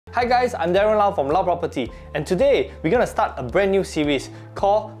Hi guys, I'm Darren Lau from Lau Property, and today we're gonna start a brand new series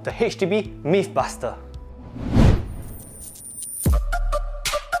called the HDB Mythbuster.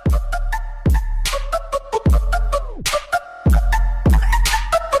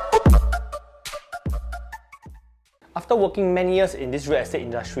 After working many years in this real estate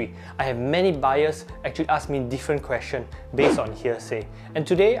industry, I have many buyers actually ask me different questions based on hearsay. And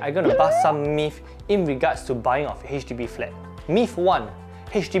today I'm gonna bust some myth in regards to buying of a HDB flat. Myth 1.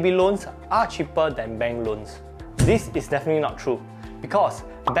 HDB loans are cheaper than bank loans. This is definitely not true because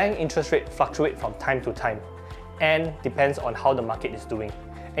bank interest rate fluctuate from time to time and depends on how the market is doing.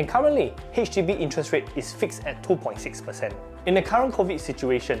 And currently, HDB interest rate is fixed at 2.6%. In the current COVID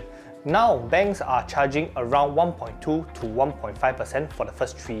situation, now banks are charging around 1.2 to 1.5% for the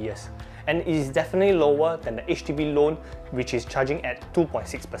first 3 years. And it is definitely lower than the HDB loan, which is charging at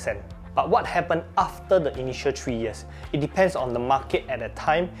 2.6%. But what happened after the initial 3 years? It depends on the market at the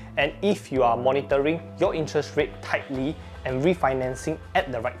time and if you are monitoring your interest rate tightly and refinancing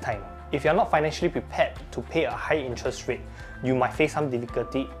at the right time. If you are not financially prepared to pay a high interest rate, you might face some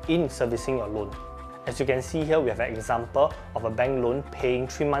difficulty in servicing your loan. As you can see here, we have an example of a bank loan paying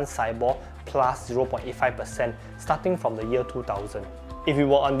 3 months SIBOR plus 0.85% starting from the year 2000. If we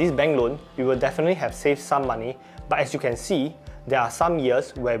were on this bank loan, we will definitely have saved some money, but as you can see, there are some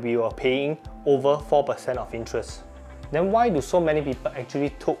years where we were paying over 4% of interest. Then why do so many people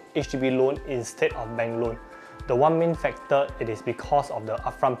actually took HDB loan instead of bank loan? The one main factor, it is because of the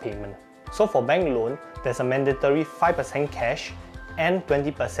upfront payment. So for bank loan, there's a mandatory 5% cash and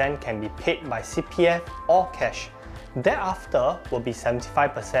 20% can be paid by CPF or cash. Thereafter will be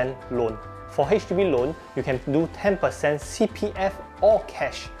 75% loan. For HDB loan, you can do 10% CPF or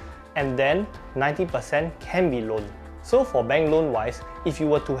cash and then 90% can be loan. So for bank loan wise, if you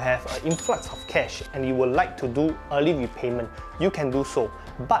were to have an influx of cash and you would like to do early repayment, you can do so,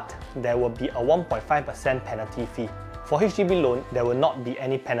 but there will be a 1.5% penalty fee. For HDB loan, there will not be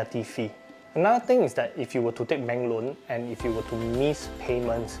any penalty fee. Another thing is that if you were to take bank loan and if you were to miss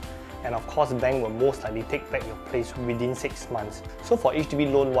payments, and of course bank will most likely take back your place within 6 months. So for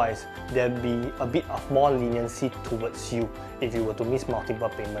HDB loan wise, there'll be a bit of more leniency towards you if you were to miss multiple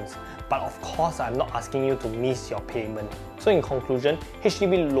payments. But of course, I'm not asking you to miss your payment. So in conclusion,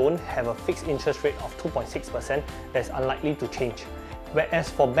 HDB loan have a fixed interest rate of 2.6% that's unlikely to change. Whereas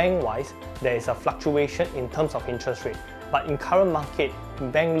for bank wise, there is a fluctuation in terms of interest rate. But in current market,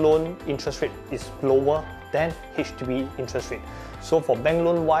 bank loan interest rate is lower than HDB interest rate. So for bank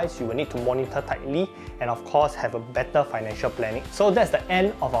loan wise, you will need to monitor tightly and of course have a better financial planning. So that's the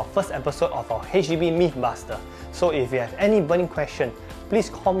end of our first episode of our HDB Mythbuster. So if you have any burning question, please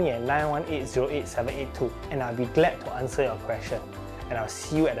call me at 918-08-782 and I'll be glad to answer your question. And I'll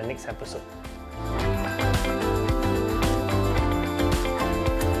see you at the next episode.